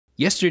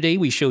Yesterday,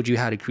 we showed you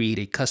how to create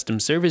a custom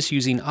service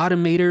using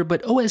Automator,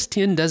 but OS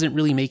X doesn't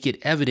really make it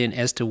evident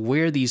as to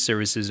where these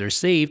services are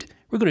saved.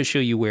 We're going to show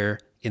you where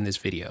in this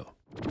video.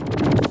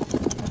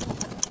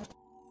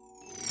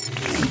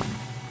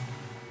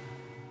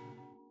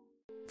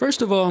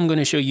 First of all, I'm going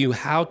to show you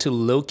how to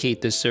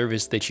locate the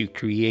service that you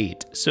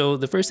create. So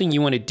the first thing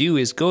you want to do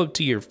is go up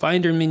to your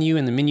Finder menu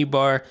in the menu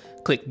bar,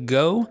 click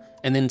Go,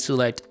 and then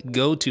select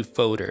Go to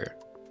Folder.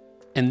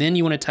 And then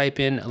you want to type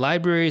in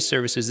library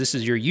services. This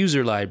is your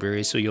user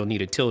library, so you'll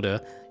need a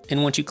tilde.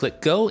 And once you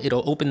click Go,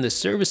 it'll open the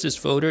services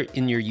folder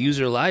in your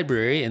user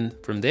library. And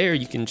from there,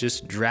 you can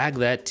just drag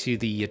that to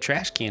the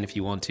trash can if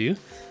you want to.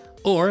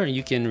 Or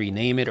you can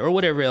rename it or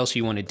whatever else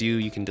you want to do.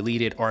 You can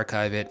delete it,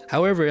 archive it,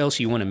 however else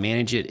you want to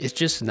manage it. It's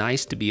just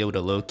nice to be able to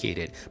locate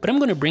it. But I'm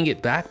going to bring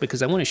it back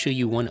because I want to show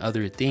you one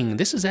other thing.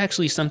 This is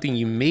actually something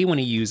you may want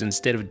to use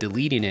instead of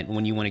deleting it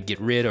when you want to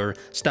get rid or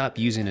stop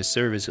using a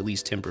service, at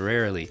least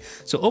temporarily.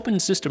 So open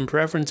System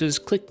Preferences,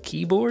 click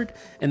Keyboard,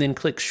 and then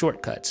click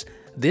Shortcuts.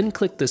 Then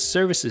click the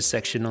Services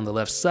section on the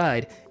left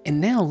side, and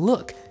now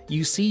look,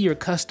 you see your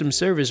custom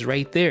service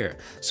right there.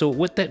 So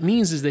what that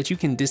means is that you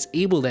can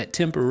disable that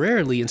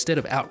temporarily instead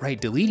of outright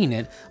deleting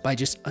it by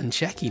just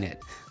unchecking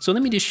it. So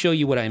let me just show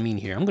you what I mean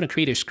here. I'm going to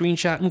create a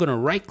screenshot. I'm going to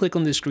right click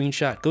on this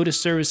screenshot, go to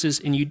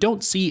Services, and you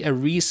don't see a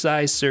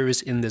resize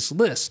service in this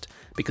list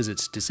because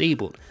it's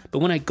disabled. But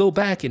when I go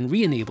back and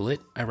re-enable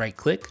it, I right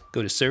click,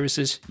 go to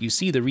Services, you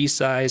see the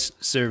resize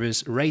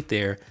service right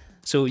there.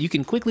 So you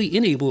can quickly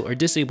enable or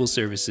disable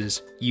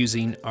services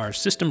using our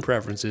System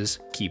Preferences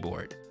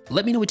keyboard.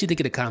 Let me know what you think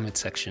in the comment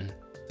section.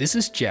 This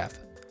is Jeff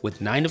with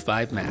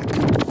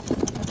 9to5Mac.